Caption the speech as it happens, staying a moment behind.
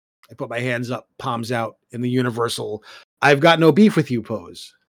I put my hands up, palms out, in the universal, "I've got no beef with you"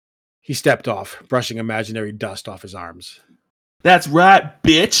 pose. He stepped off, brushing imaginary dust off his arms. That's right,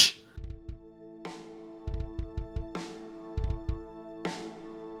 bitch!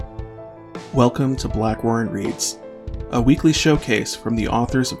 Welcome to Blackwarren Reads, a weekly showcase from the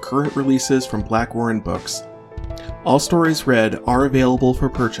authors of current releases from Blackwarren Books. All stories read are available for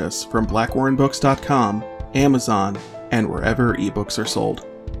purchase from blackwarrenbooks.com, Amazon, and wherever ebooks are sold.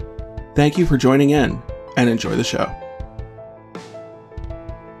 Thank you for joining in, and enjoy the show.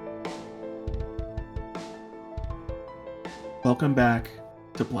 Welcome back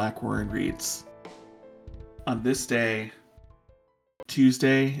to Blackwarren Reads. On this day,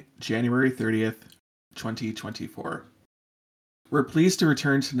 Tuesday, January 30th, 2024. We're pleased to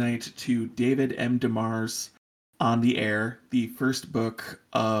return tonight to David M. DeMar's On the Air, the first book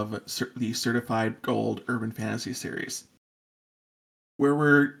of the Certified Gold Urban Fantasy series. Where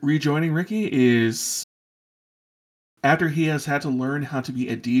we're rejoining Ricky is after he has had to learn how to be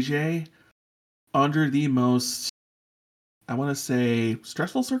a DJ under the most, I want to say,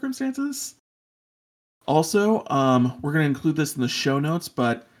 stressful circumstances. Also, we're going to include this in the show notes,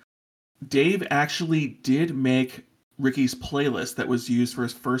 but Dave actually did make Ricky's playlist that was used for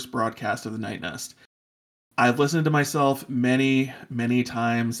his first broadcast of the Night Nest. I've listened to myself many, many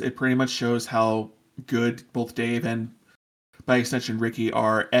times. It pretty much shows how good both Dave and, by extension, Ricky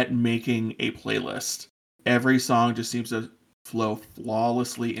are at making a playlist. Every song just seems to flow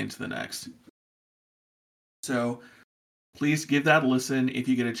flawlessly into the next. So please give that a listen if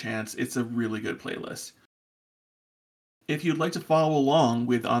you get a chance. It's a really good playlist. If you'd like to follow along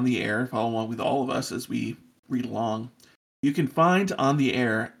with On the Air, follow along with all of us as we read along, you can find On the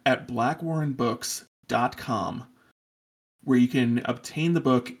Air at blackwarrenbooks.com, where you can obtain the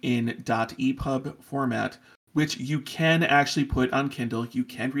book in .epub format, which you can actually put on Kindle. You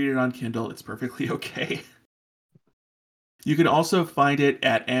can read it on Kindle. It's perfectly okay. You can also find it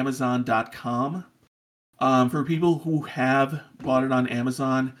at amazon.com. For people who have bought it on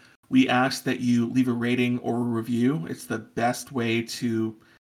Amazon, we ask that you leave a rating or a review. It's the best way to,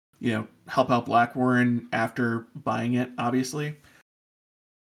 help out Blackwarren after buying it, obviously.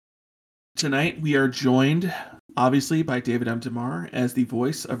 Tonight, we are joined, obviously, by David M. DeMar as the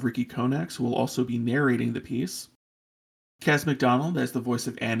voice of Ricky Konex, who will also be narrating the piece. Kez McDonald as the voice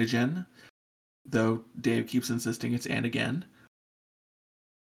of Anagen, though Dave keeps insisting it's Anagen.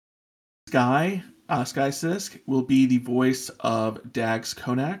 Sky Sisk will be the voice of Dags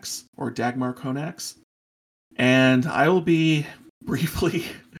Konax, or Dagmar Konax. And I will be briefly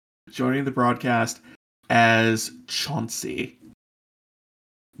joining the broadcast as Chauncey.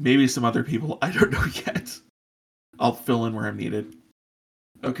 Maybe some other people, I don't know yet. I'll fill in where I'm needed.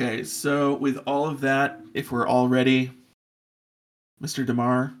 Okay, so with all of that, if we're all ready, Mr.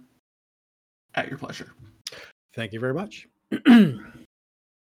 DeMar, at your pleasure. Thank you very much.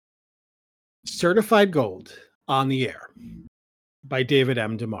 Certified Gold, On the Air, by David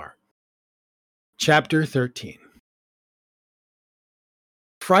M. DeMar. Chapter 13.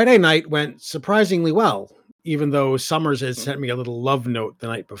 Friday night went surprisingly well, even though Summers had sent me a little love note the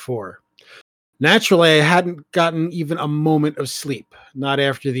night before. Naturally, I hadn't gotten even a moment of sleep, not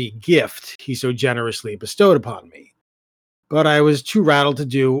after the gift he so generously bestowed upon me. But I was too rattled to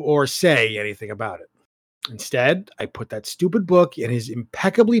do or say anything about it. Instead, I put that stupid book and his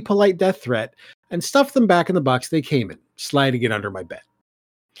impeccably polite death threat and stuffed them back in the box they came in, sliding it under my bed.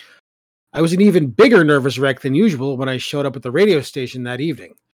 I was an even bigger nervous wreck than usual when I showed up at the radio station that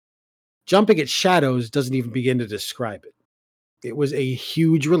evening. Jumping at shadows doesn't even begin to describe it. It was a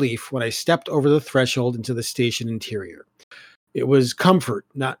huge relief when I stepped over the threshold into the station interior. It was comfort,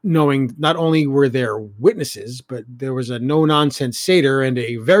 not knowing not only were there witnesses, but there was a no-nonsense satyr and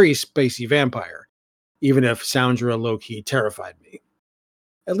a very spacey vampire, even if Soundra low-key terrified me.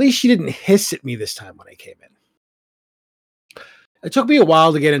 At least she didn't hiss at me this time when I came in. It took me a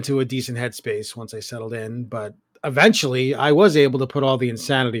while to get into a decent headspace once I settled in, but eventually I was able to put all the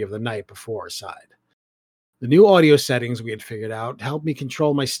insanity of the night before aside. The new audio settings we had figured out helped me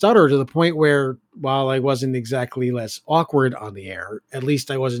control my stutter to the point where, while I wasn't exactly less awkward on the air, at least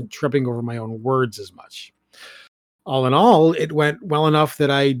I wasn't tripping over my own words as much. All in all, it went well enough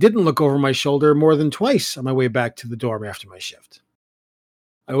that I didn't look over my shoulder more than twice on my way back to the dorm after my shift.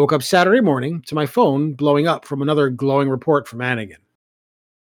 I woke up Saturday morning to my phone blowing up from another glowing report from Anagen.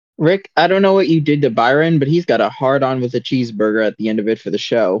 Rick, I don't know what you did to Byron, but he's got a hard-on with a cheeseburger at the end of it for the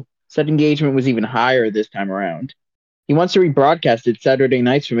show. Said engagement was even higher this time around. He wants to rebroadcast it Saturday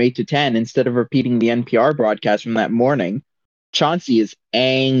nights from 8 to 10 instead of repeating the NPR broadcast from that morning. Chauncey is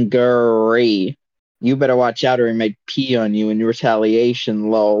angry. You better watch out or he might pee on you in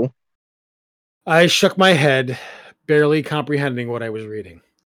retaliation, lol. I shook my head, barely comprehending what I was reading.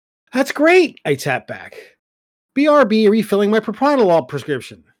 That's great, I tapped back. BRB refilling my propranolol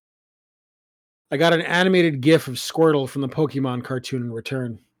prescription. I got an animated gif of Squirtle from the Pokemon cartoon in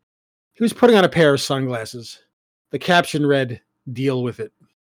return. He was putting on a pair of sunglasses. The caption read, "Deal with it."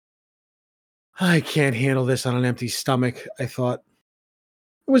 I can't handle this on an empty stomach, I thought.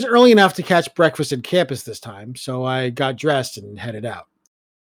 It was early enough to catch breakfast at campus this time, so I got dressed and headed out.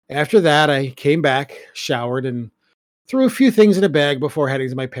 After that, I came back, showered, and threw a few things in a bag before heading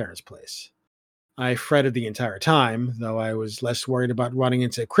to my parents' place. I fretted the entire time, though I was less worried about running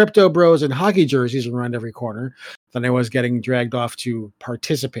into crypto bros and hockey jerseys around every corner than I was getting dragged off to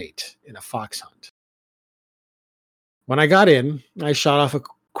participate in a fox hunt. When I got in, I shot off a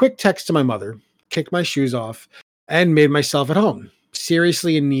quick text to my mother, kicked my shoes off, and made myself at home,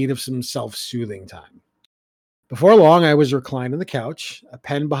 seriously in need of some self soothing time. Before long, I was reclined on the couch, a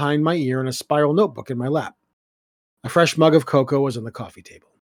pen behind my ear, and a spiral notebook in my lap. A fresh mug of cocoa was on the coffee table.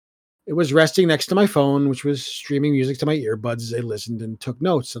 It was resting next to my phone, which was streaming music to my earbuds as I listened and took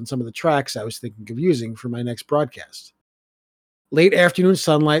notes on some of the tracks I was thinking of using for my next broadcast. Late afternoon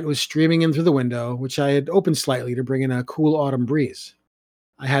sunlight was streaming in through the window, which I had opened slightly to bring in a cool autumn breeze.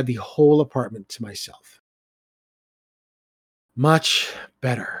 I had the whole apartment to myself. Much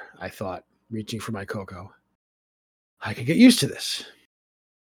better, I thought, reaching for my cocoa. I could get used to this.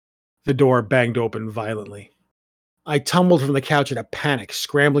 The door banged open violently. I tumbled from the couch in a panic,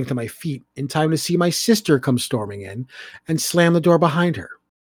 scrambling to my feet in time to see my sister come storming in and slam the door behind her.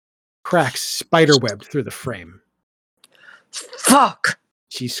 Cracks spiderwebbed through the frame. Fuck!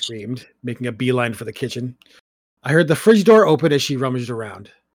 She screamed, making a beeline for the kitchen. I heard the fridge door open as she rummaged around.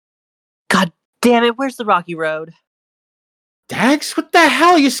 God damn it, where's the rocky road? Dags, what the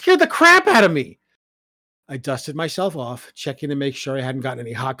hell? You scared the crap out of me. I dusted myself off, checking to make sure I hadn't gotten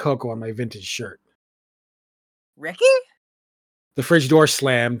any hot cocoa on my vintage shirt. Ricky? The fridge door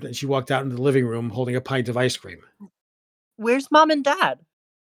slammed, and she walked out into the living room holding a pint of ice cream. Where's Mom and Dad?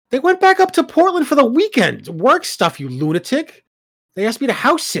 They went back up to Portland for the weekend. Work stuff, you lunatic. They asked me to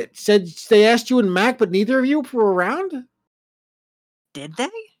house sit. Said they asked you and Mac, but neither of you were around? Did they?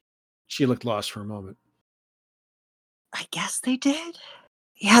 She looked lost for a moment. I guess they did.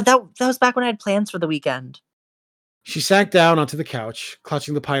 Yeah, that was back when I had plans for the weekend. She sank down onto the couch,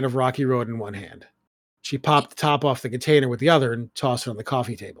 clutching the pint of Rocky Road in one hand. She popped the top off the container with the other and tossed it on the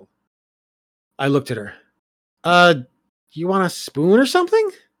coffee table. I looked at her. You want a spoon or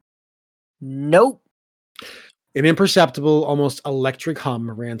something? Nope. An imperceptible, almost electric hum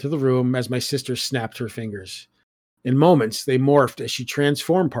ran through the room as my sister snapped her fingers. In moments, they morphed as she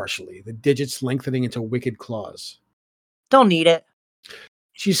transformed partially, the digits lengthening into wicked claws. Don't need it.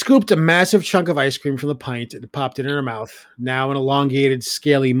 She scooped a massive chunk of ice cream from the pint and popped it in her mouth, now an elongated,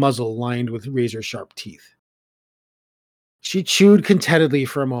 scaly muzzle lined with razor-sharp teeth. She chewed contentedly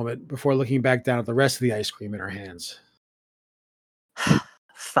for a moment before looking back down at the rest of the ice cream in her hands.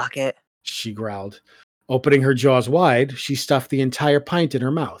 Fuck it. She growled. Opening her jaws wide, she stuffed the entire pint in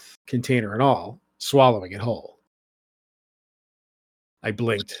her mouth, container and all, swallowing it whole. I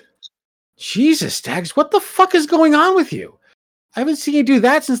blinked. Jesus, Dags, what the fuck is going on with you? I haven't seen you do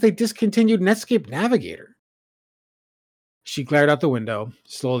that since they discontinued Netscape Navigator. She glared out the window,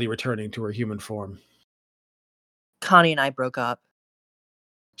 slowly returning to her human form. Connie and I broke up.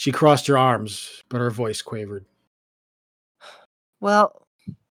 She crossed her arms, but her voice quavered. Well,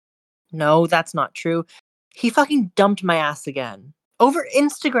 no, that's not true. He fucking dumped my ass again. Over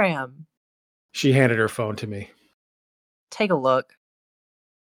Instagram. She handed her phone to me. Take a look.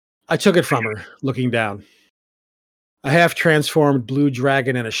 I took it from her, looking down. A half-transformed blue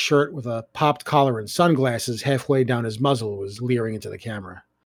dragon in a shirt with a popped collar and sunglasses halfway down his muzzle was leering into the camera.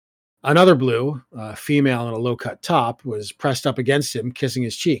 Another blue, a female in a low-cut top, was pressed up against him, kissing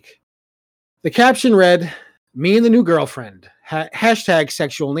his cheek. The caption read, "Me and the new girlfriend. Hashtag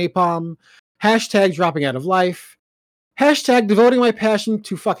sexual napalm. Hashtag dropping out of life. Hashtag devoting my passion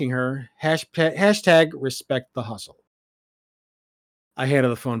to fucking her. Hashtag respect the hustle." I handed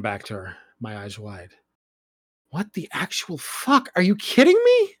the phone back to her, my eyes wide. What the actual fuck? Are you kidding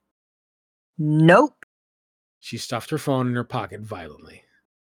me? Nope. She stuffed her phone in her pocket violently.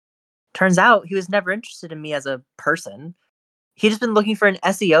 Turns out he was never interested in me as a person. He'd just been looking for an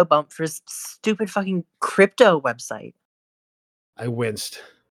SEO bump for his stupid fucking crypto website. I winced.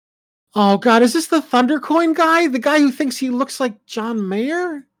 Oh god, is this the Thundercoin guy? The guy who thinks he looks like John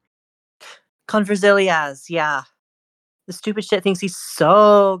Mayer? Conversilias, yeah. The stupid shit thinks he's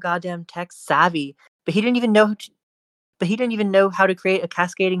so goddamn tech savvy, but he didn't even know how to create a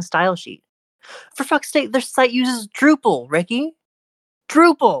cascading style sheet. For fuck's sake, their site uses Drupal, Ricky.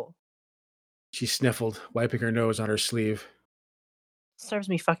 Drupal. She sniffled, wiping her nose on her sleeve. Serves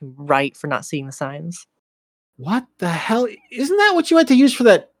me fucking right for not seeing the signs. What the hell? Isn't that what you had to use for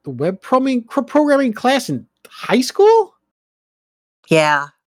that programming class in high school? Yeah.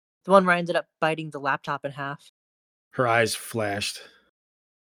 The one where I ended up biting the laptop in half. Her eyes flashed.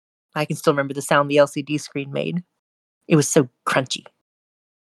 I can still remember the sound the LCD screen made. It was so crunchy.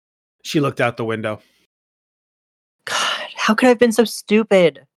 She looked out the window. God, how could I have been so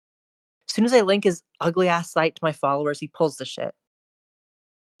stupid? As soon as I link his ugly ass site to my followers, he pulls the shit.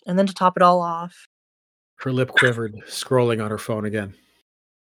 And then to top it all off, Her lip quivered, scrolling on her phone again.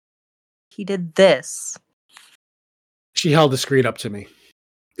 he did this. She held the screen up to me.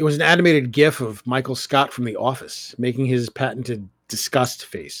 It was an animated GIF of Michael Scott from The Office, making his patented disgust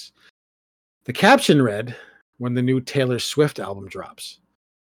face. The caption read, "When the new Taylor Swift album drops."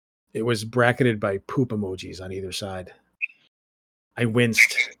 It was bracketed by poop emojis on either side. I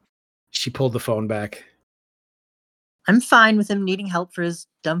winced. She pulled the phone back. I'm fine with him needing help for his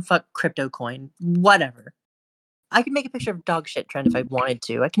dumb fuck crypto coin. Whatever. I could make a picture of dog shit trend if I wanted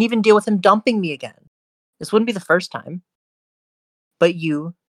to. I can even deal with him dumping me again. This wouldn't be the first time. But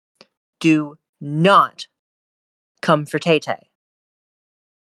you do not come for Tay-Tay.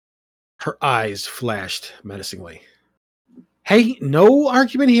 Her eyes flashed menacingly. Hey, no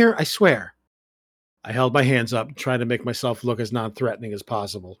argument here, I swear. I held my hands up, trying to make myself look as non-threatening as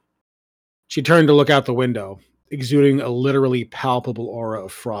possible. She turned to look out the window, exuding a literally palpable aura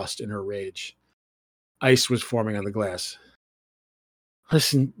of frost in her rage. Ice was forming on the glass.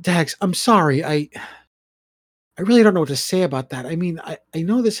 Listen, Dax, I'm sorry. I really don't know what to say about that. I mean, I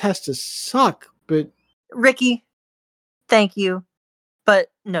know this has to suck, but... Ricky, thank you,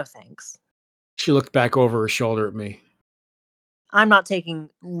 but no thanks. She looked back over her shoulder at me. I'm not taking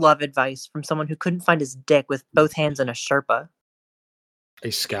love advice from someone who couldn't find his dick with both hands in a Sherpa. I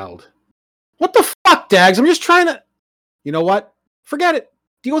scowled. What the fuck, Dags? I'm just trying to... You know what? Forget it.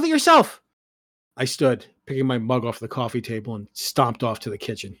 Deal with it yourself. I stood, picking my mug off the coffee table, and stomped off to the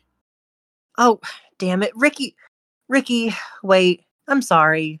kitchen. Oh, damn it. Ricky, wait. I'm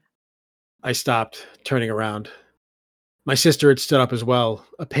sorry. I stopped, turning around. My sister had stood up as well,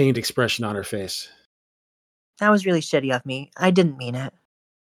 a pained expression on her face. That was really shitty of me. I didn't mean it.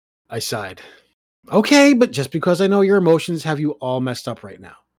 I sighed. Okay, but just because I know your emotions have you all messed up right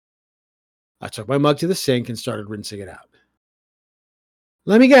now. I took my mug to the sink and started rinsing it out.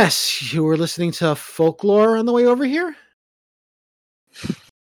 Let me guess, you were listening to folklore on the way over here?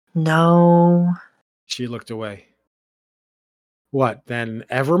 No. She looked away. What, then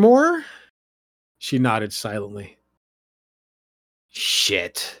Evermore? She nodded silently.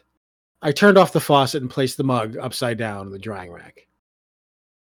 Shit. I turned off the faucet and placed the mug upside down in the drying rack.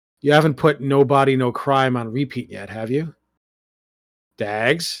 You haven't put No Body, No Crime on repeat yet, have you?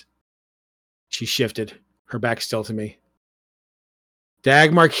 Dags? She shifted, her back still to me.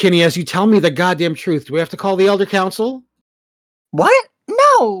 Dagmar Kinney, as you tell me the goddamn truth, do we have to call the Elder Council? What?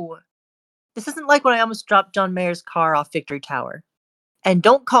 No! This isn't like when I almost dropped John Mayer's car off Victory Tower. And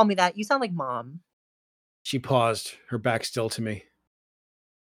don't call me that. You sound like Mom. She paused, her back still to me.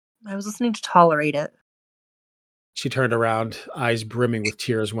 I was listening to Tolerate It. She turned around, eyes brimming with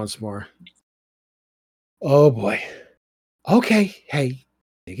tears once more. Oh boy. Okay, hey,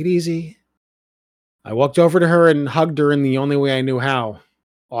 take it easy. I walked over to her and hugged her in the only way I knew how,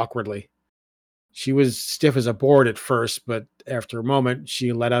 awkwardly. She was stiff as a board at first, but after a moment,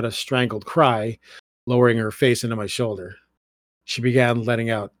 she let out a strangled cry, lowering her face into my shoulder. She began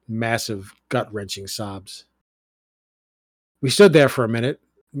letting out massive, gut-wrenching sobs. We stood there for a minute,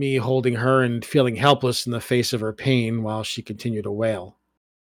 me holding her and feeling helpless in the face of her pain while she continued to wail.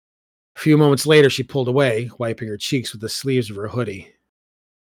 A few moments later, she pulled away, wiping her cheeks with the sleeves of her hoodie.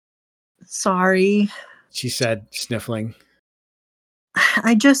 Sorry. She said, sniffling.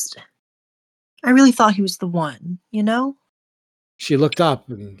 I really thought he was the one, you know? She looked up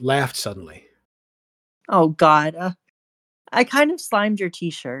and laughed suddenly. Oh, God. I kind of slimed your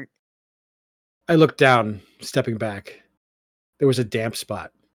t-shirt. I looked down, stepping back. There was a damp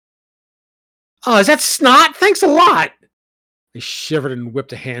spot. Oh, is that snot? Thanks a lot! I shivered and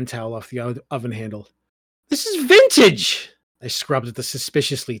whipped a hand towel off the oven handle. This is vintage! I scrubbed at the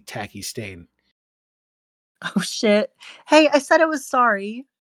suspiciously tacky stain. Oh, shit. Hey, I said I was sorry.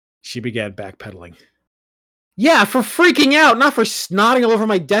 She began backpedaling. Yeah, for freaking out, not for snotting all over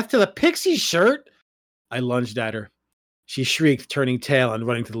my Death to the Pixie shirt! I lunged at her. She shrieked, turning tail and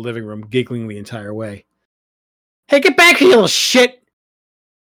running to the living room, giggling the entire way. Hey, get back here, you little shit!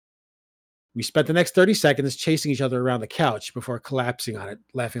 We spent the next 30 seconds chasing each other around the couch before collapsing on it,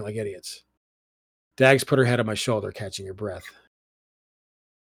 laughing like idiots. Dags put her head on my shoulder, catching her breath.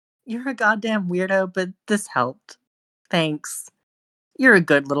 You're a goddamn weirdo, but this helped. Thanks. You're a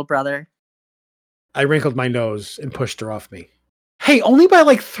good little brother. I wrinkled my nose and pushed her off me. Hey, only by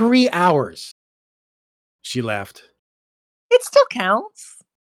like 3 hours. She laughed. It still counts.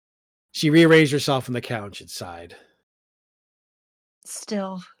 She rearranged herself on the couch and sighed.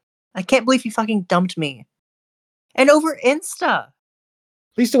 Still, I can't believe you fucking dumped me. And over Insta. At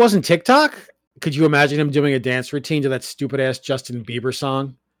least it wasn't TikTok. Could you imagine him doing a dance routine to that stupid-ass Justin Bieber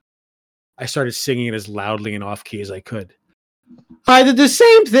song? I started singing it as loudly and off-key as I could. I did the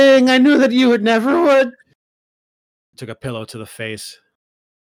same thing. I knew that you would never would. Took a pillow to the face.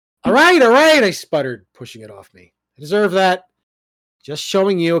 All right, I sputtered, pushing it off me. I deserve that. Just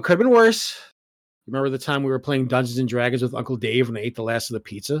showing you. It could have been worse. Remember the time we were playing Dungeons and Dragons with Uncle Dave when I ate the last of the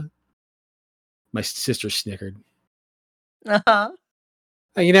pizza? My sister snickered. Uh-huh.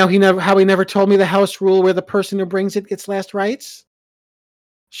 You know how he never told me the house rule where the person who brings it gets last rites?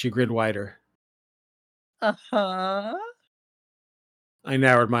 She grinned wider. Uh-huh. I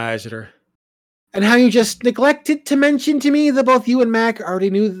narrowed my eyes at her. And how you just neglected to mention to me that both you and Mac already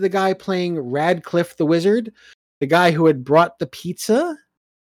knew that the guy playing Radcliffe the Wizard, the guy who had brought the pizza?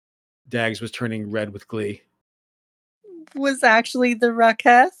 Dags was turning red with glee. Was actually the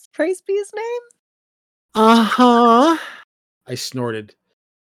Raketh, praise be his name? Uh-huh. I snorted.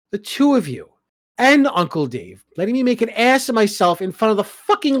 The two of you and Uncle Dave letting me make an ass of myself in front of the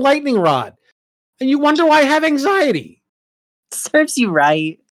fucking lightning rod. And you wonder why I have anxiety. Serves you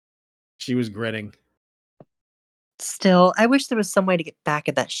right. She was grinning. Still, I wish there was some way to get back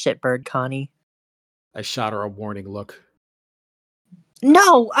at that shitbird, Connie. I shot her a warning look.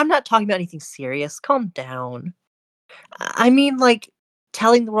 No, I'm not talking about anything serious. Calm down. I mean, like,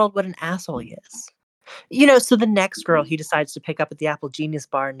 telling the world what an asshole he is. You know, so the next girl he decides to pick up at the Apple Genius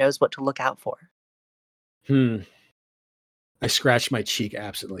bar knows what to look out for. I scratched my cheek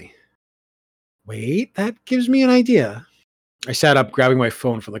absently. Wait, that gives me an idea. I sat up, grabbing my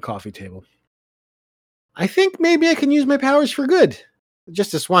phone from the coffee table. I think maybe I can use my powers for good.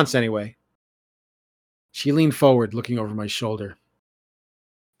 Just this once, anyway. She leaned forward, looking over my shoulder.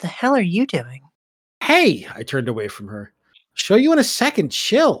 The hell are you doing? Hey! I turned away from her. Show you in a second.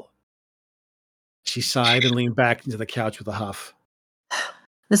 Chill. She sighed and leaned back into the couch with a huff.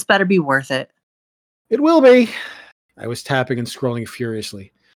 This better be worth it. It will be. I was tapping and scrolling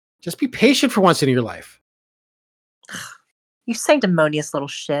furiously. Just be patient for once in your life. You sanctimonious little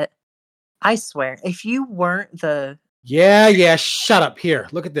shit. I swear, if you weren't the... Yeah, shut up. Here,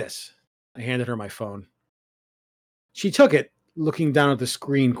 look at this. I handed her my phone. She took it, looking down at the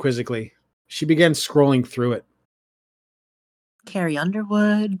screen quizzically. She began scrolling through it. Carrie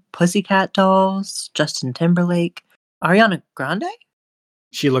Underwood, Pussycat Dolls, Justin Timberlake, Ariana Grande?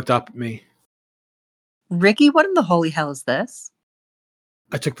 She looked up at me. Ricky, what in the holy hell is this?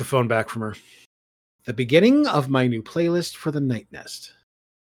 I took the phone back from her. The beginning of my new playlist for the Night Nest.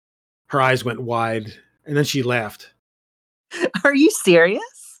 Her eyes went wide, and then she laughed. Are you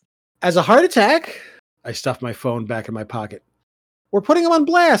serious? As a heart attack, I stuffed my phone back in my pocket. We're putting him on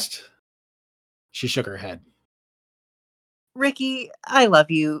blast. She shook her head. Ricky, I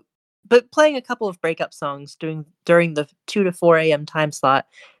love you, but playing a couple of breakup songs during the 2 to 4 a.m. time slot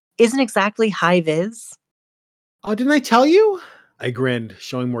isn't exactly high viz. Oh, didn't I tell you? I grinned,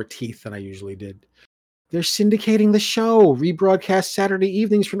 showing more teeth than I usually did. They're syndicating the show, rebroadcast Saturday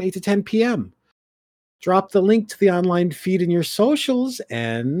evenings from 8 to 10 p.m. Drop the link to the online feed in your socials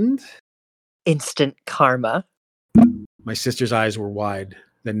and... Instant karma. My sister's eyes were wide,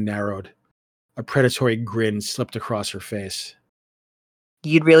 then narrowed. A predatory grin slipped across her face.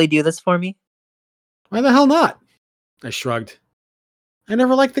 You'd really do this for me? Why the hell not? I shrugged. I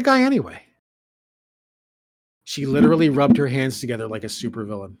never liked the guy anyway. She literally rubbed her hands together like a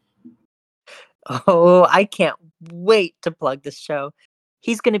supervillain. Oh, I can't wait to plug this show.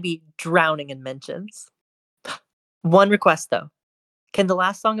 He's going to be drowning in mentions. One request, though. Can the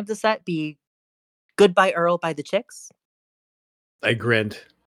last song of the set be Goodbye Earl by the Chicks? I grinned.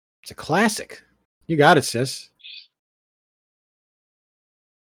 It's a classic. You got it, sis.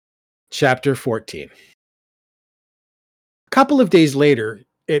 Chapter 14. A couple of days later,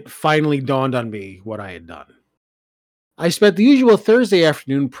 it finally dawned on me what I had done. I spent the usual Thursday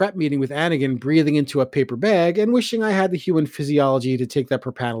afternoon prep meeting with Anigan, breathing into a paper bag and wishing I had the human physiology to take that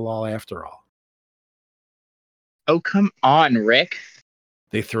propanolol after all. Oh, come on, Rick.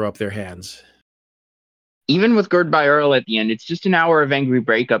 They threw up their hands. Even with Goodbye Earl at the end, it's just an hour of angry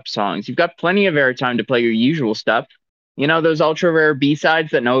breakup songs. You've got plenty of airtime to play your usual stuff. You know, those ultra-rare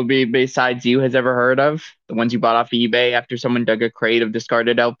B-sides that nobody besides you has ever heard of? The ones you bought off eBay after someone dug a crate of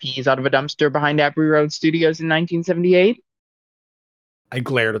discarded LPs out of a dumpster behind Abbey Road Studios in 1978? I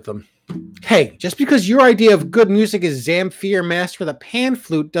glared at them. Hey, just because your idea of good music is Zamfir Master the Pan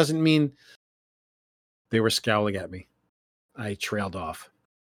Flute doesn't mean... They were scowling at me. I trailed off.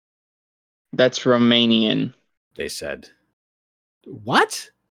 That's Romanian. They said. What?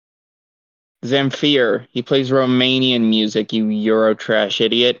 Zamfir. He plays Romanian music, you Eurotrash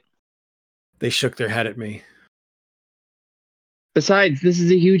idiot. They shook their head at me. Besides, this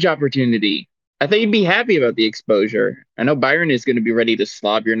is a huge opportunity. I thought you'd be happy about the exposure. I know Byron is going to be ready to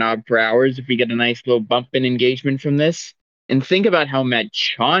slob your knob for hours if we get a nice little bump in engagement from this. And think about how mad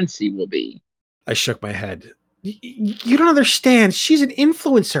Chauncey will be. I shook my head. You don't understand. She's an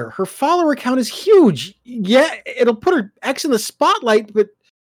influencer. Her follower count is huge. Yeah, it'll put her ex in the spotlight, but...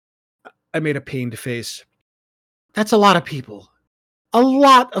 I made a pained face. That's a lot of people. A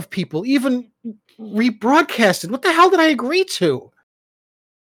lot of people, even rebroadcasted. What the hell did I agree to?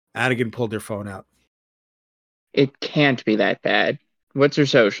 Anigan pulled their phone out. It can't be that bad. What's her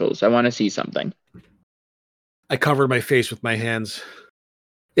socials? I want to see something. I covered my face with my hands.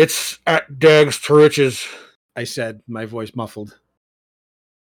 It's at Dags to Riches, I said, my voice muffled.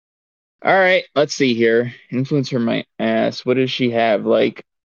 All right, let's see here. Influencer my ass. What does she have? Like...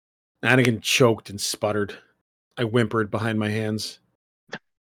 Anigan choked and sputtered. I whimpered behind my hands.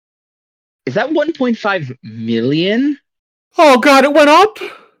 Is that 1.5 million? Oh, God, it went up!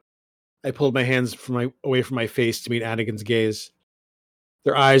 I pulled my hands away from my face to meet Anigan's gaze.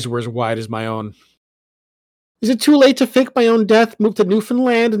 Their eyes were as wide as my own. Is it too late to fake my own death, move to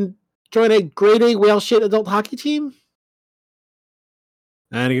Newfoundland, and join a grade A whale shit adult hockey team?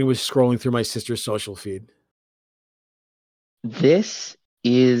 Anigan was scrolling through my sister's social feed. This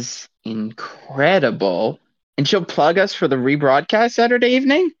is incredible. And she'll plug us for the rebroadcast Saturday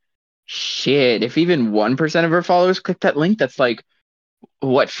evening? Shit, if even 1% of her followers click that link, that's like,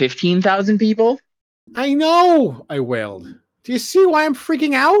 what, 15,000 people? I know, I wailed. Do you see why I'm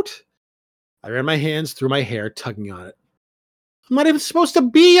freaking out? I ran my hands through my hair, tugging on it. I'm not even supposed to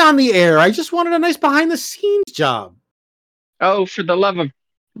be on the air. I just wanted a nice behind-the-scenes job. Oh, for the love of...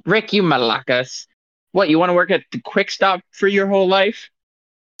 Rick, you malacas. What, you want to work at the Quick Stop for your whole life?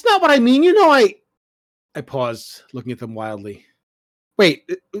 It's not what I mean. You know, I paused, looking at them wildly. Wait,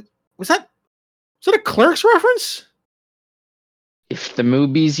 was that a Clerks reference? If the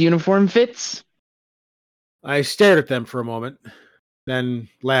movie's uniform fits. I stared at them for a moment, then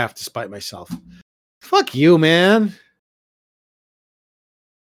laughed despite myself. Fuck you, man.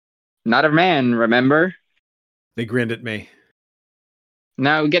 Not a man, remember? They grinned at me.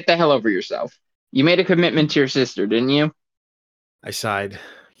 Now get the hell over yourself. You made a commitment to your sister, didn't you? I sighed.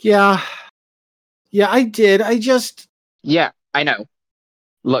 Yeah, I did. Yeah, I know.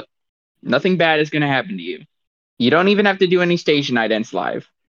 Look, nothing bad is going to happen to you. You don't even have to do any station idents live.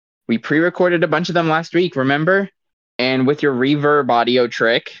 We pre-recorded a bunch of them last week, remember? And with your reverb audio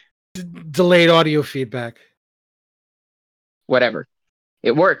trick... Delayed audio feedback. Whatever.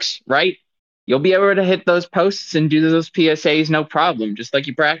 It works, right? You'll be able to hit those posts and do those PSAs no problem, just like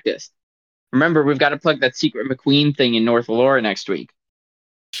you practiced. Remember, we've got to plug that Secret McQueen thing in North Laura next week.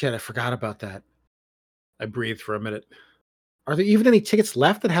 Shit, I forgot about that. I breathed for a minute. Are there even any tickets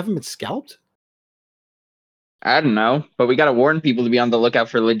left that haven't been scalped? I don't know, but we got to warn people to be on the lookout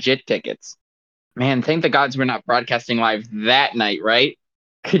for legit tickets. Man, thank the gods we're not broadcasting live that night, right?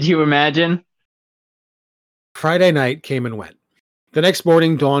 Could you imagine? Friday night came and went. The next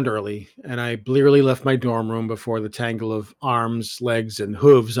morning dawned early, and I blearily left my dorm room before the tangle of arms, legs, and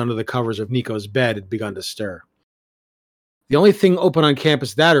hooves under the covers of Nico's bed had begun to stir. The only thing open on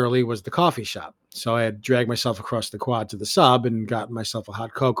campus that early was the coffee shop, so I had dragged myself across the quad to the sub and gotten myself a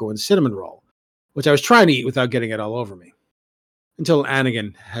hot cocoa and cinnamon roll, which I was trying to eat without getting it all over me. Until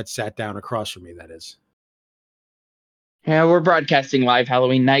Anigan had sat down across from me, that is. Yeah, we're broadcasting live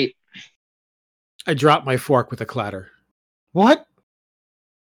Halloween night. I dropped my fork with a clatter. What?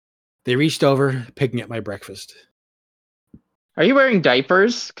 They reached over, picking at my breakfast. Are you wearing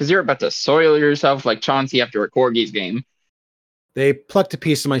diapers? Because you're about to soil yourself like Chauncey after a Corgis game. They plucked a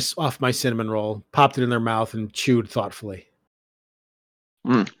piece of off my cinnamon roll, popped it in their mouth, and chewed thoughtfully.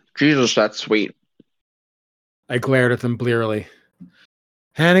 Jesus, that's sweet. I glared at them blearily.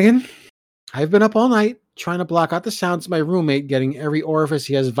 Hannigan, I've been up all night, trying to block out the sounds of my roommate getting every orifice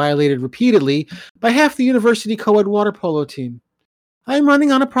he has violated repeatedly by half the university co-ed water polo team. I'm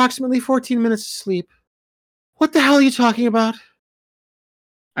running on approximately 14 minutes of sleep. What the hell are you talking about?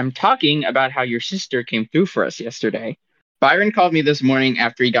 I'm talking about how your sister came through for us yesterday. Byron called me this morning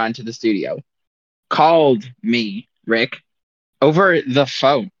after he got into the studio. Called me, Rick. Over the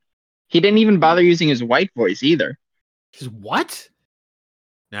phone. He didn't even bother using his white voice either. His what?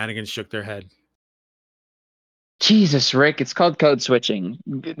 Hannigan shook their head. Jesus, Rick, it's called code switching.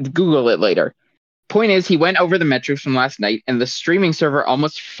 Google it later. Point is, he went over the metrics from last night, and the streaming server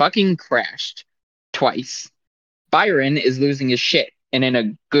almost fucking crashed. Twice. Byron is losing his shit, and in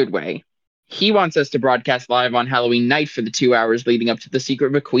a good way. He wants us to broadcast live on Halloween night for the 2 hours leading up to the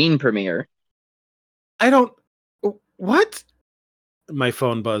Secret McQueen premiere. I don't. What? My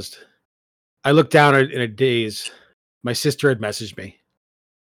phone buzzed. I looked down at it in a daze. My sister had messaged me.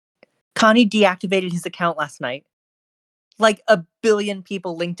 Connie deactivated his account last night. Like 1 billion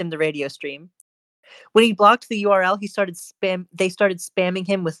people linked him the radio stream. When he blocked the URL, they started spamming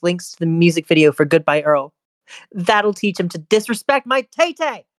him with links to the music video for Goodbye Earl. That'll teach him to disrespect my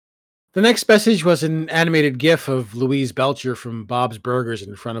Tay-Tay. The next message was an animated GIF of Louise Belcher from Bob's Burgers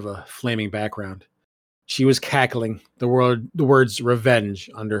in front of a flaming background. She was cackling, the words revenge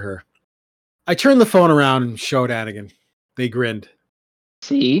under her. I turned the phone around and showed Anakin. They grinned.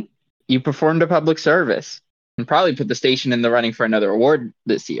 See? You performed a public service. And probably put the station in the running for another award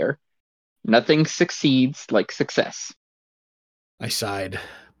this year. Nothing succeeds like success. I sighed,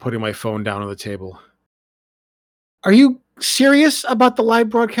 putting my phone down on the table. Are you serious about the live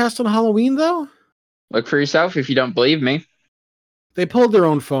broadcast on Halloween, though? Look for yourself if you don't believe me. They pulled their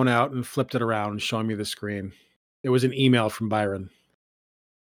own phone out and flipped it around, showing me the screen. It was an email from Byron.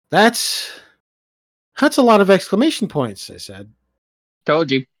 That's a lot of exclamation points, I said. Told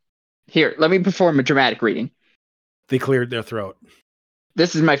you. Here, let me perform a dramatic reading. They cleared their throat.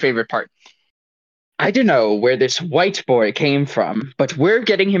 This is my favorite part. I don't know where this white boy came from, but we're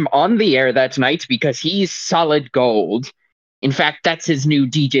getting him on the air that night because he's solid gold. In fact, that's his new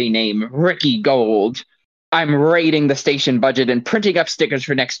DJ name, Ricky Gold. I'm raiding the station budget and printing up stickers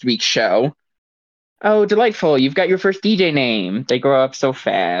for next week's show. Oh, delightful. You've got your first DJ name. They grow up so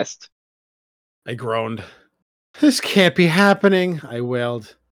fast. I groaned. This can't be happening, I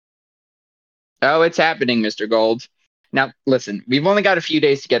wailed. Oh, it's happening, Mr. Gold. Now, listen, we've only got a few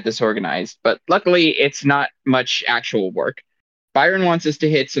days to get this organized, but luckily it's not much actual work. Byron wants us to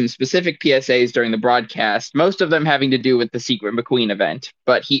hit some specific PSAs during the broadcast, most of them having to do with the Secret McQueen event,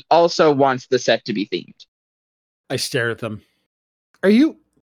 but he also wants the set to be themed. I stared at them. Are you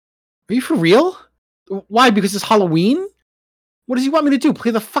for real? Why, because it's Halloween? What does he want me to do,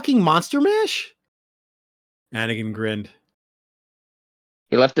 play the fucking Monster Mash? Anakin grinned.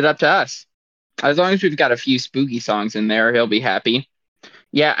 He left it up to us. As long as we've got a few spooky songs in there, he'll be happy.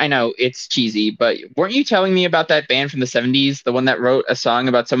 Yeah, I know, it's cheesy, but weren't you telling me about that band from the 70s, the one that wrote a song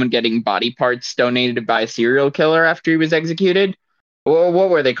about someone getting body parts donated by a serial killer after he was executed? Well, what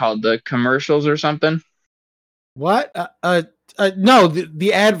were they called? The Commercials or something? What? No,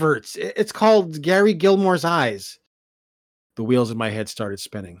 the adverts. It's called Gary Gilmore's Eyes. The wheels in my head started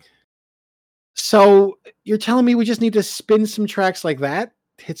spinning. So, you're telling me we just need to spin some tracks like that?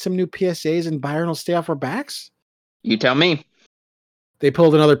 Hit some new PSAs and Byron will stay off our backs? You tell me. They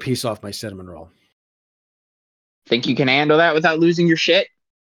pulled another piece off my cinnamon roll. Think you can handle that without losing your shit?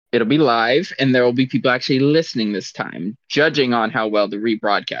 It'll be live, and there will be people actually listening this time, judging on how well the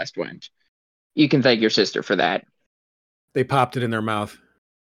rebroadcast went. You can thank your sister for that. They popped it in their mouth.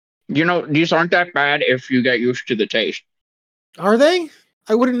 You know, these aren't that bad if you get used to the taste. Are they?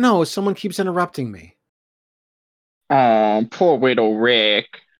 I wouldn't know. Someone keeps interrupting me. Oh, poor little Rick.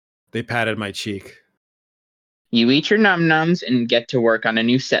 They patted my cheek. You eat your num-nums and get to work on a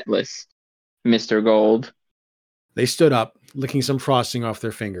new set list, Mr. Gold. They stood up, licking some frosting off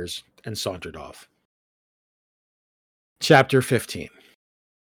their fingers, and sauntered off. Chapter 15.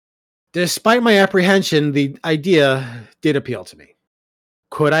 Despite my apprehension, the idea did appeal to me.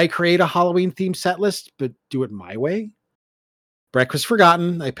 Could I create a Halloween-themed set list, but do it my way? Breakfast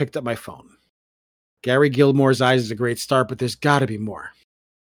forgotten, I picked up my phone. Gary Gilmore's Eyes is a great start, but there's got to be more.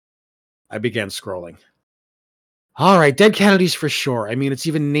 I began scrolling. All right, Dead Kennedys for sure. I mean, it's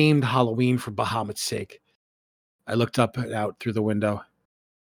even named Halloween for Bahamut's sake. I looked up and out through the window.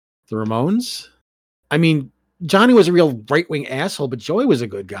 The Ramones? I mean, Johnny was a real right-wing asshole, but Joey was a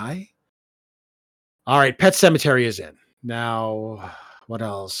good guy. All right, Pet Sematary is in. Now, what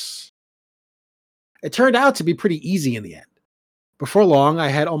else? It turned out to be pretty easy in the end. Before long, I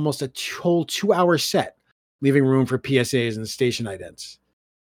had almost a whole 2-hour set, leaving room for PSAs and station idents.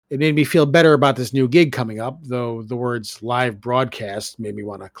 It made me feel better about this new gig coming up, though the words live broadcast made me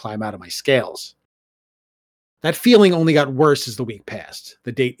want to climb out of my scales. That feeling only got worse as the week passed,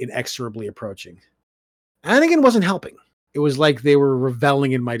 the date inexorably approaching. Anakin wasn't helping. It was like they were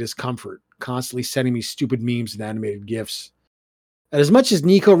reveling in my discomfort, constantly sending me stupid memes and animated GIFs. And as much as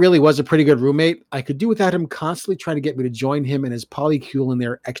Nico really was a pretty good roommate, I could do without him constantly trying to get me to join him and his polycule in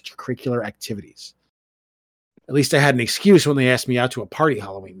their extracurricular activities. At least I had an excuse when they asked me out to a party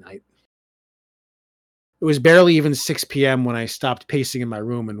Halloween night. It was barely even 6 p.m. when I stopped pacing in my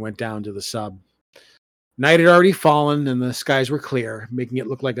room and went down to the sub. Night had already fallen and the skies were clear, making it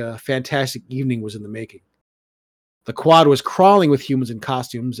look like a fantastic evening was in the making. The quad was crawling with humans in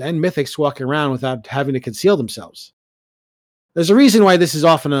costumes and mythics walking around without having to conceal themselves. There's a reason why this is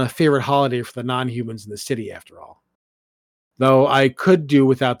often a favorite holiday for the non-humans in the city, after all. Though I could do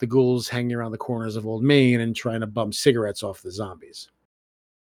without the ghouls hanging around the corners of Old Main and trying to bum cigarettes off the zombies.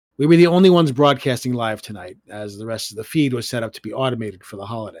 We were the only ones broadcasting live tonight, as the rest of the feed was set up to be automated for the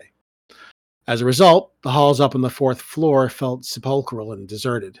holiday. As a result, the halls up on the 4th floor felt sepulchral and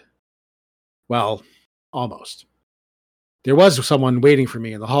deserted. Well, almost. There was someone waiting for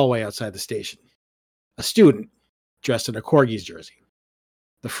me in the hallway outside the station. A student, dressed in a Corgi's jersey.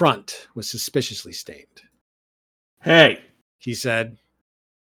 The front was suspiciously stained. Hey, He said,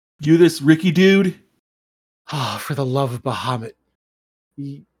 you this Ricky dude? "Oh, for the love of Bahamut."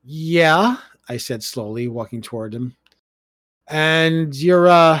 Yeah, I said slowly, walking toward him. "And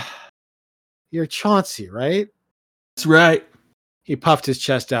you're Chauncey, right?" That's right. He puffed his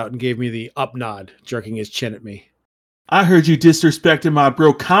chest out and gave me the up nod, jerking his chin at me. I heard you disrespecting my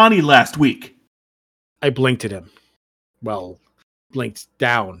bro Connie last week. I blinked at him. Well, blinked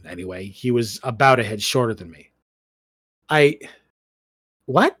down, anyway. He was about a head shorter than me.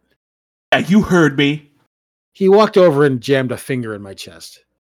 What? Yeah, you heard me. He walked over and jammed a finger in my chest.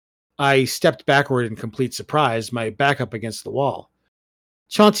 I stepped backward in complete surprise, my back up against the wall.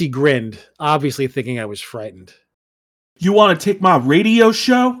 Chauncey grinned, obviously thinking I was frightened. You want to take my radio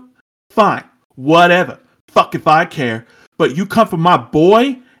show? Fine, whatever. Fuck if I care. But you come for my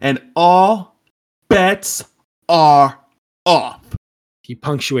boy, and all bets are off. He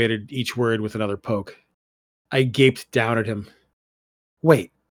punctuated each word with another poke. I gaped down at him.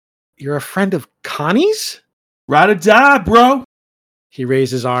 Wait, you're a friend of Connie's? Ride or die, bro. He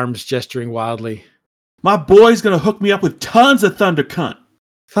raised his arms, gesturing wildly. My boy's gonna hook me up with tons of thunder cunt.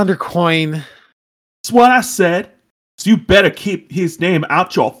 Thundercoin. That's what I said. So you better keep his name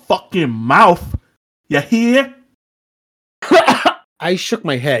out your fucking mouth. You hear? I shook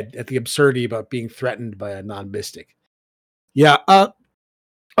my head at the absurdity about being threatened by a non-mystic. Yeah,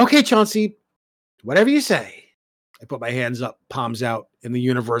 okay, Chauncey, whatever you say. I put my hands up, palms out, in the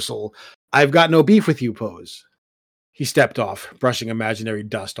universal, I've got no beef with you pose. He stepped off, brushing imaginary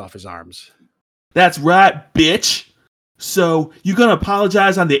dust off his arms. That's right, bitch. So you gonna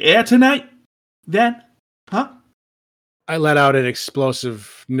apologize on the air tonight? Then? Huh? I let out an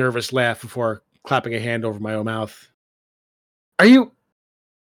explosive, nervous laugh before clapping a hand over my own mouth. Are you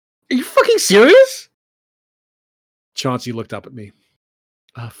fucking serious? Chauncey looked up at me.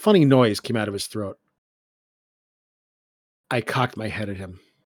 A funny noise came out of his throat. I cocked my head at him.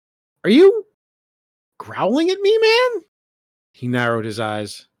 Are you growling at me, man? He narrowed his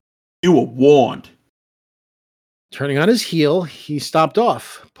eyes. You were warned. Turning on his heel, he stopped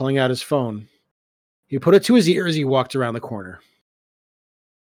off, pulling out his phone. He put it to his ear as he walked around the corner.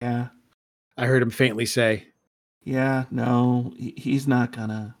 Yeah. I heard him faintly say, Yeah, no, he's not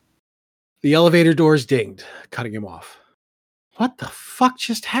gonna. The elevator doors dinged, cutting him off. What the fuck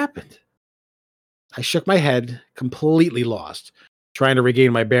just happened? I shook my head, completely lost, trying to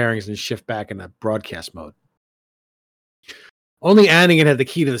regain my bearings and shift back into broadcast mode. Only Annigan had the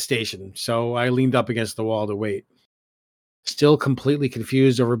key to the station, so I leaned up against the wall to wait. Still completely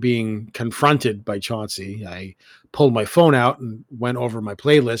confused over being confronted by Chauncey, I pulled my phone out and went over my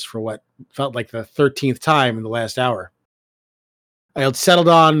playlist for what felt like the 13th time in the last hour. I had settled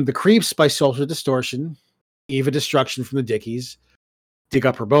on The Creeps by Social Distortion, Eva Destruction from the Dickies, Dig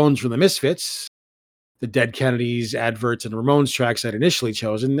Up Her Bones from the Misfits, the Dead Kennedys, Adverts, and Ramones tracks I'd initially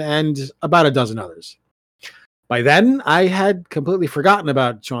chosen, and about a dozen others. By then, I had completely forgotten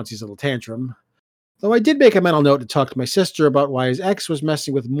about Chauncey's little tantrum, though I did make a mental note to talk to my sister about why his ex was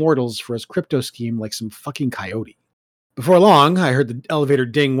messing with mortals for his crypto scheme like some fucking coyote. Before long, I heard the elevator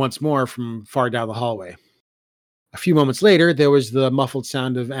ding once more from far down the hallway. A few moments later, there was the muffled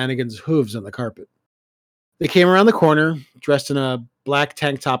sound of Annigan's hooves on the carpet. They came around the corner, dressed in a black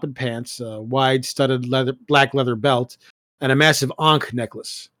tank top and pants, a wide studded black leather belt, and a massive ankh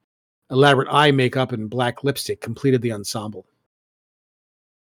necklace. Elaborate eye makeup and black lipstick completed the ensemble.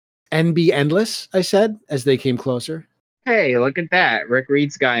 NB Endless, I said, as they came closer. Hey, look at that. Rick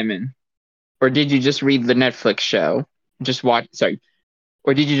reads Gaiman. Or did you just read the Netflix show?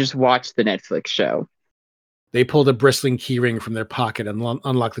 Or did you just watch the Netflix show? They pulled a bristling keyring from their pocket and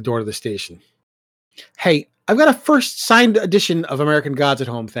unlocked the door to the station. Hey, I've got a first signed edition of American Gods at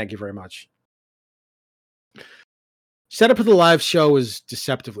home. Thank you very much. Setup of the live show was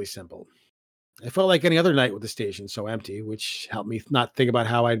deceptively simple. I felt like any other night with the station so empty, which helped me not think about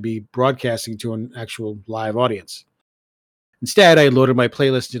how I'd be broadcasting to an actual live audience. Instead, I loaded my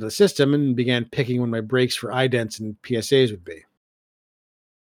playlist into the system and began picking when my breaks for idents and PSAs would be.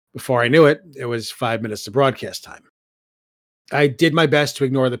 Before I knew it, it was 5 minutes to broadcast time. I did my best to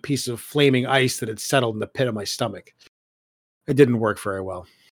ignore the piece of flaming ice that had settled in the pit of my stomach. It didn't work very well.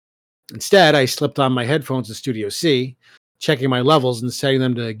 Instead, I slipped on my headphones in Studio C, checking my levels and setting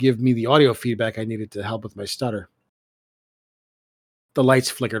them to give me the audio feedback I needed to help with my stutter. The lights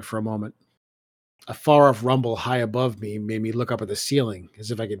flickered for a moment. A far-off rumble high above me made me look up at the ceiling, as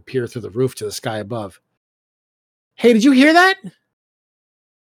if I could peer through the roof to the sky above. Hey, did you hear that?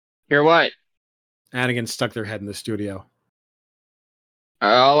 Hear what? Anigan stuck their head in the studio.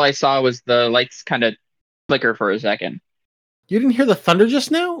 All I saw was the lights kind of flicker for a second. You didn't hear the thunder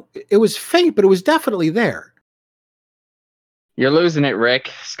just now? It was faint, but it was definitely there. You're losing it, Rick.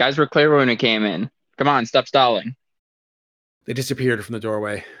 Skies were clear when it came in. Come on, stop stalling. They disappeared from the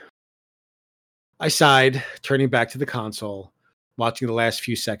doorway. I sighed, turning back to the console, watching the last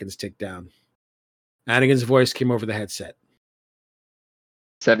few seconds tick down. Anigan's voice came over the headset.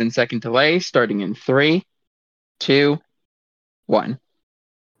 7-second delay, starting in 3, 2, 1.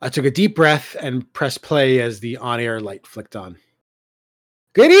 I took a deep breath and pressed play as the on-air light flicked on.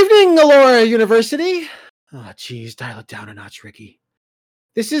 Good evening, Alora University. Oh, geez, dial it down a notch, Ricky.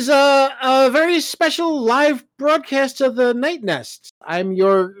 This is a very special live broadcast of the Night Nest. I'm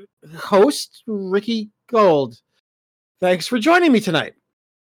your host, Ricky Gold. Thanks for joining me tonight.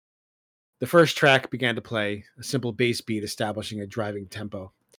 The first track began to play, a simple bass beat establishing a driving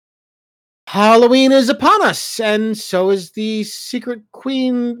tempo. Halloween is upon us, and so is the Secret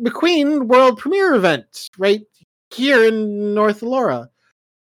McQueen world premiere event right here in North Alora.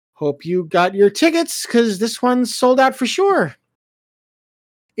 Hope you got your tickets, because this one's sold out for sure.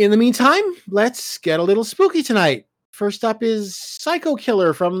 In the meantime, let's get a little spooky tonight. First up is Psycho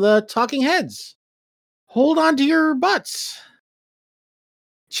Killer from the Talking Heads. Hold on to your butts.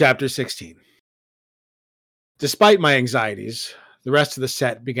 Chapter 16. Despite my anxieties, the rest of the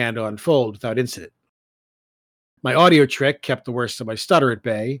set began to unfold without incident. My audio trick kept the worst of my stutter at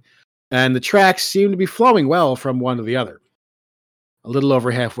bay, and the tracks seemed to be flowing well from one to the other. A little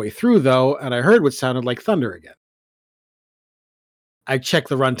over halfway through, though, and I heard what sounded like thunder again. I checked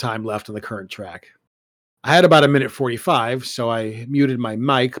the runtime left on the current track. I had about 1:45, so I muted my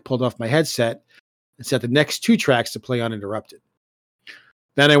mic, pulled off my headset, and set the next 2 tracks to play uninterrupted.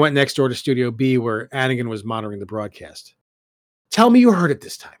 Then I went next door to Studio B, where Anigan was monitoring the broadcast. Tell me you heard it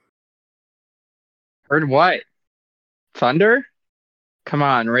this time. Heard what? Thunder? Come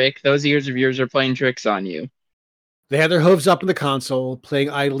on, Rick. Those ears of yours are playing tricks on you. They had their hooves up in the console, playing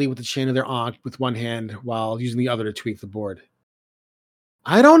idly with the chain of their ankh with one hand while using the other to tweak the board.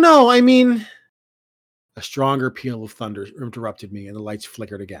 I don't know, I mean... A stronger peal of thunder interrupted me, and the lights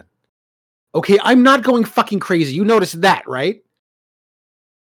flickered again. Okay, I'm not going fucking crazy. You noticed that, right?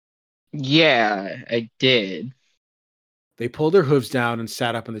 Yeah, I did. They pulled their hooves down and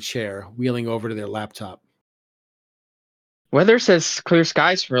sat up in the chair, wheeling over to their laptop. Weather says clear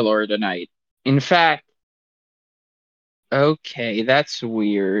skies for Laura tonight. In fact... Okay, that's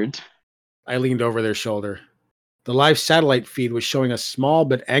weird. I leaned over their shoulder. The live satellite feed was showing a small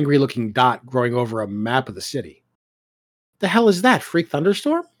but angry-looking dot growing over a map of the city. The hell is that, freak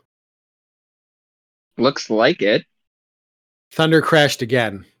thunderstorm? Looks like it. Thunder crashed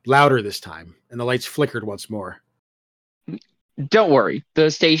again, louder this time, and the lights flickered once more. Don't worry,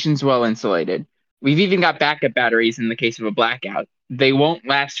 the station's well insulated. We've even got backup batteries in the case of a blackout. They won't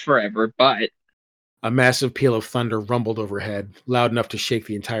last forever, but... A massive peal of thunder rumbled overhead, loud enough to shake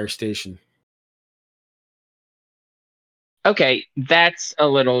the entire station. Okay, that's a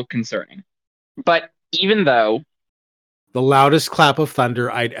little concerning. But even though... The loudest clap of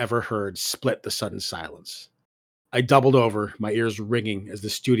thunder I'd ever heard split the sudden silence. I doubled over, my ears ringing as the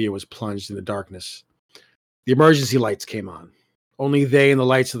studio was plunged into darkness. The emergency lights came on. Only they and the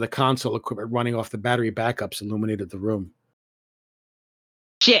lights of the console equipment running off the battery backups illuminated the room.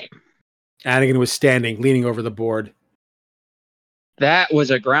 Shit! Anigan was standing, leaning over the board. That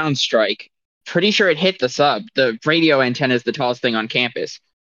was a ground strike. Pretty sure it hit the sub. The radio antenna is the tallest thing on campus.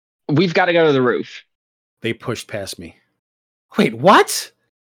 We've got to go to the roof. They pushed past me. Wait, what?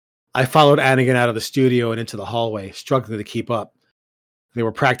 I followed Anigan out of the studio and into the hallway, struggling to keep up. They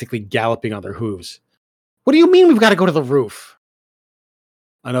were practically galloping on their hooves. What do you mean we've got to go to the roof?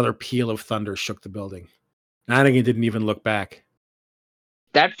 Another peal of thunder shook the building. Anigan didn't even look back.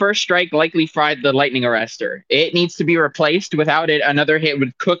 That first strike likely fried the lightning arrestor. It needs to be replaced. Without it, another hit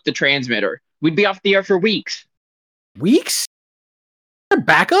would cook the transmitter. We'd be off the air for weeks. Weeks?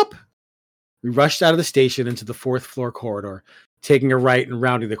 Backup? We rushed out of the station into the 4th floor corridor, taking a right and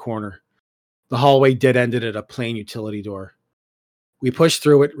rounding the corner. The hallway dead-ended at a plain utility door. We pushed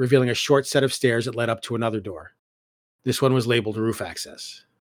through it, revealing a short set of stairs that led up to another door. This one was labeled roof access.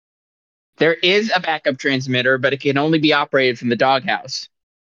 There is a backup transmitter, but it can only be operated from the doghouse.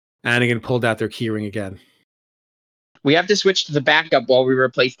 Anakin pulled out their keyring again. We have to switch to the backup while we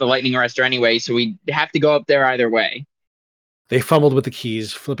replace the lightning arrestor anyway, so we have to go up there either way. They fumbled with the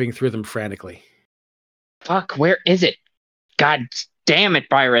keys, flipping through them frantically. Fuck, where is it? God damn it,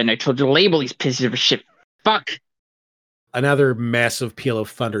 Byron. I told you to label these pieces of shit. Fuck. Another massive peal of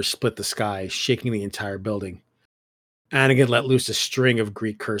thunder split the sky, shaking the entire building. Anakin let loose a string of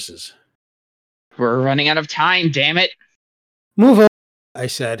Greek curses. We're running out of time, damn it. Move on, I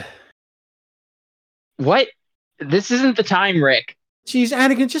said. What? This isn't the time, Rick. Jeez,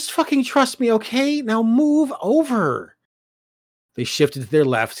 Anakin, just fucking trust me, okay? Now move over. They shifted to their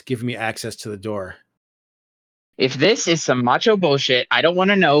left, giving me access to the door. If this is some macho bullshit, I don't want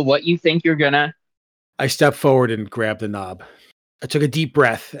to know what you think you're gonna... I stepped forward and grabbed the knob. I took a deep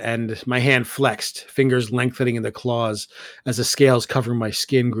breath, and my hand flexed, fingers lengthening into claws as the scales covering my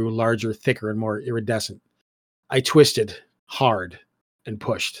skin grew larger, thicker, and more iridescent. I twisted, hard, and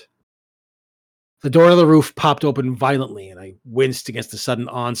pushed. The door to the roof popped open violently, and I winced against the sudden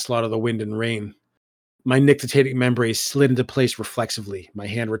onslaught of the wind and rain. My nictitating membrane slid into place reflexively, my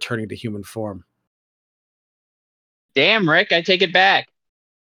hand returning to human form. Damn, Rick, I take it back.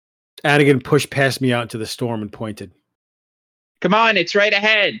 Anakin pushed past me out into the storm and pointed. Come on, it's right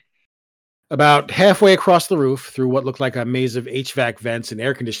ahead. About halfway across the roof, through what looked like a maze of HVAC vents and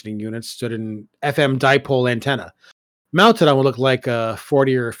air conditioning units, stood an FM dipole antenna, mounted on what looked like a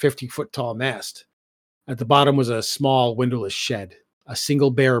 40 or 50-foot tall mast. At the bottom was a small, windowless shed. A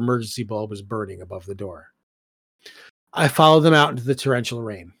single bare emergency bulb was burning above the door. I followed them out into the torrential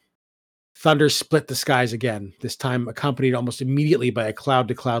rain. Thunder split the skies again, this time accompanied almost immediately by a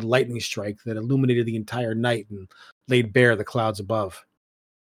cloud-to-cloud lightning strike that illuminated the entire night and laid bare the clouds above.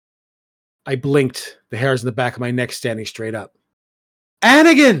 I blinked, the hairs on the back of my neck standing straight up.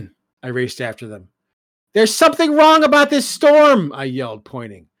 Anakin! I raced after them. There's something wrong about this storm, I yelled,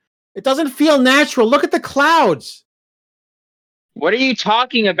 pointing. It doesn't feel natural. Look at the clouds. What are you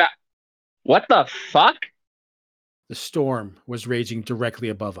talking about? What the fuck? The storm was raging directly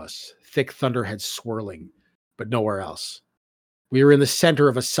above us. Thick thunderheads swirling, but nowhere else. We were in the center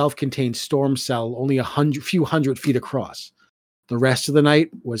of a self-contained storm cell only a few hundred feet across. The rest of the night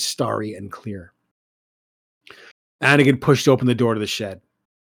was starry and clear. Anakin pushed open the door to the shed.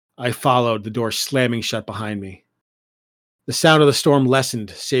 I followed, the door slamming shut behind me. The sound of the storm lessened,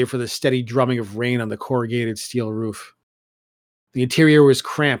 save for the steady drumming of rain on the corrugated steel roof. The interior was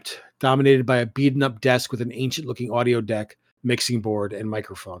cramped, dominated by a beaten-up desk with an ancient-looking audio deck, mixing board, and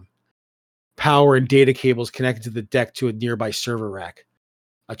microphone. Power and data cables connected to the deck to a nearby server rack.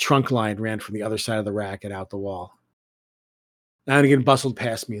 A trunk line ran from the other side of the rack and out the wall. Anakin bustled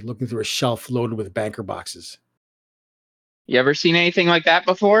past me, looking through a shelf loaded with banker boxes. You ever seen anything like that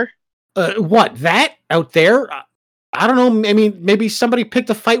before? What, that? Out there? I don't know, I mean, maybe somebody picked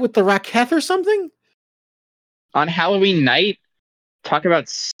a fight with the Raketh or something? On Halloween night? Talk about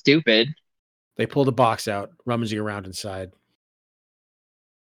stupid. They pulled a box out, rummaging around inside.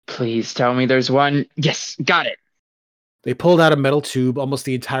 Please tell me there's one. Yes, got it. They pulled out a metal tube almost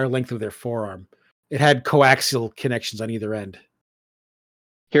the entire length of their forearm. It had coaxial connections on either end.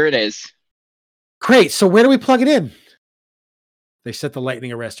 Here it is. Great, so where do we plug it in? They set the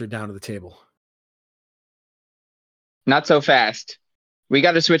lightning arrestor down to the table. Not so fast. We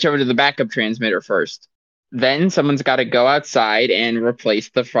got to switch over to the backup transmitter first. Then someone's got to go outside and replace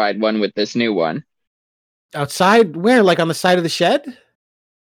the fried one with this new one. Outside? Where? Like on the side of the shed?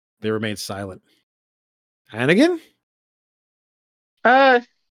 They remained silent. Anakin?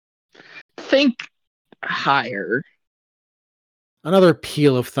 Think higher. Another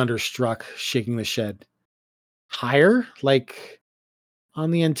peal of thunder struck, shaking the shed. Higher? Like on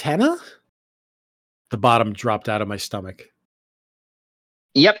the antenna? The bottom dropped out of my stomach.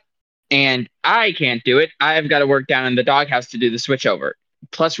 Yep. And I can't do it. I've got to work down in the doghouse to do the switchover.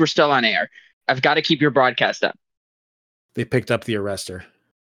 Plus, we're still on air. I've got to keep your broadcast up. They picked up the arrestor.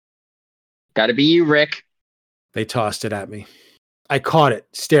 Got to be you, Rick. They tossed it at me. I caught it,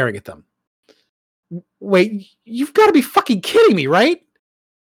 staring at them. Wait, you've got to be fucking kidding me, right?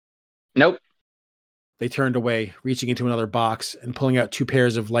 Nope. They turned away, reaching into another box and pulling out 2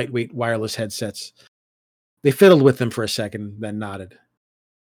 pairs of lightweight wireless headsets. They fiddled with them for a second, then nodded.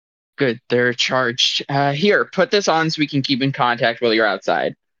 Good, they're charged. Here, put this on so we can keep in contact while you're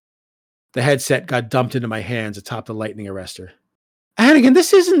outside. The headset got dumped into my hands atop the lightning arrestor. Hannigan,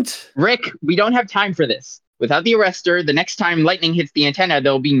 this isn't... Rick, we don't have time for this. Without the arrestor, the next time lightning hits the antenna,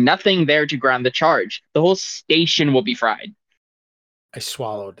 there'll be nothing there to ground the charge. The whole station will be fried. I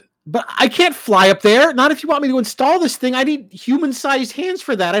swallowed. But I can't fly up there. Not if you want me to install this thing. I need human-sized hands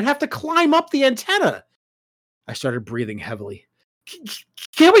for that. I'd have to climb up the antenna. I started breathing heavily.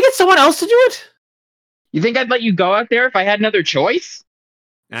 Can't we get someone else to do it? You think I'd let you go out there if I had another choice?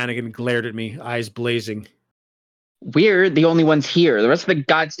 Hannigan glared at me, eyes blazing. We're the only ones here. The rest of the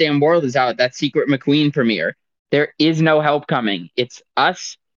goddamn world is out at that secret McQueen premiere. There is no help coming. It's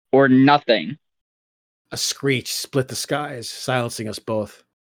us or nothing. A screech split the skies, silencing us both.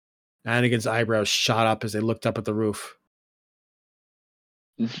 Hannigan's eyebrows shot up as they looked up at the roof.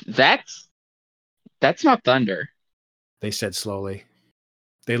 That's not thunder. They said slowly.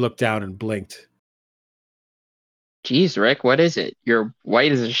 They looked down and blinked. Jeez, Rick, what is it? You're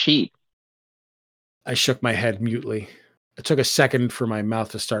white as a sheet. I shook my head mutely. It took a second for my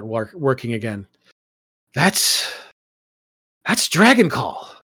mouth to start working again. That's Dragon Call,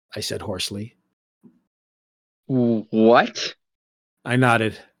 I said hoarsely. What? I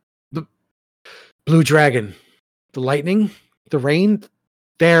nodded. The Blue Dragon. The lightning? The rain?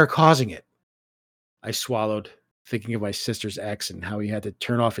 They're causing it. I swallowed, thinking of my sister's ex and how he had to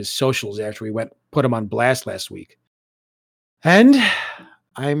turn off his socials after we put him on blast last week. And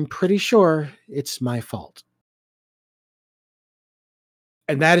I'm pretty sure it's my fault.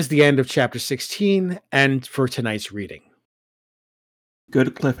 And that is the end of chapter 16 and for tonight's reading.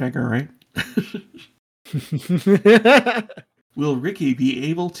 Good cliffhanger, right? Will Ricky be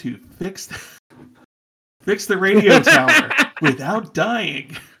able to fix the radio tower without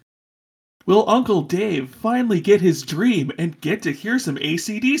dying? Will Uncle Dave finally get his dream and get to hear some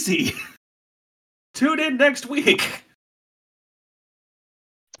AC/DC? Tune in next week.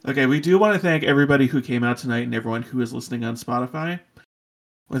 Okay, we do want to thank everybody who came out tonight and everyone who is listening on Spotify.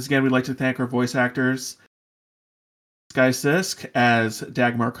 Once again, we'd like to thank our voice actors, Sky Sisk as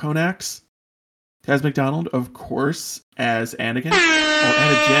Dagmar Konax, Taz McDonald, of course, as Anakin,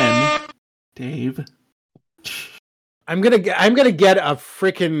 Jen, Dave. I'm gonna get a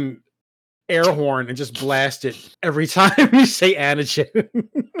freaking air horn and just blast it every time you say Anakin.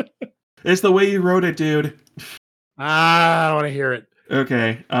 It's the way you wrote it, dude. I don't want to hear it.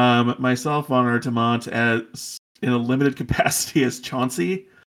 Okay, myself, Von Artemont, as in a limited capacity as Chauncey,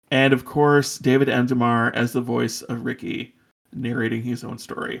 and of course, David M. DeMar as the voice of Ricky, narrating his own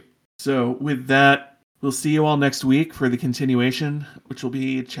story. So with that, we'll see you all next week for the continuation, which will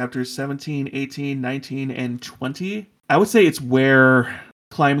be chapters 17, 18, 19, and 20. I would say it's where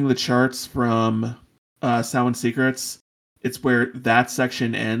climbing the charts from Sound Secrets, it's where that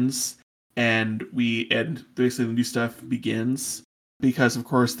section ends, and basically the new stuff begins. Because, of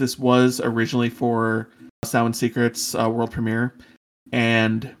course, this was originally for Sound Secrets world premiere.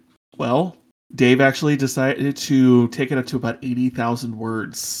 And, well, Dave actually decided to take it up to about 80,000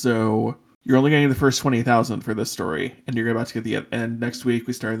 words. So you're only getting the first 20,000 for this story. And you're about to get and next week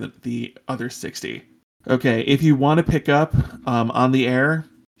we start the other 60. Okay, if you want to pick up on the air,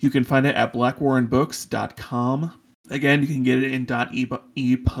 you can find it at blackwarrenbooks.com. Again, you can get it in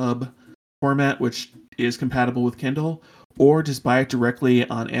 .epub format, which is compatible with Kindle. Or just buy it directly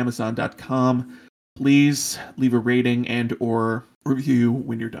on Amazon.com. Please leave a rating and or review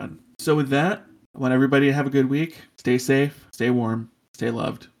when you're done. So with that, I want everybody to have a good week. Stay safe, stay warm, stay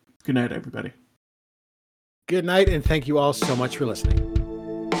loved. Good night, everybody. Good night, and thank you all so much for listening.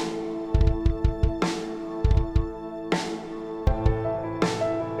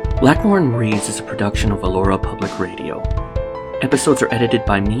 Blackwarren Reads is a production of Allura Public Radio. Episodes are edited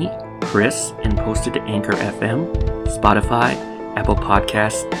by me, Chris, and posted to Anchor FM, Spotify, Apple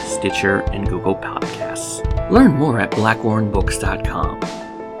Podcasts, Stitcher, and Google Podcasts. Learn more at blackwarrenbooks.com.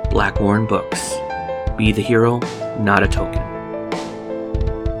 Blackwarren Books. Be the hero, not a token.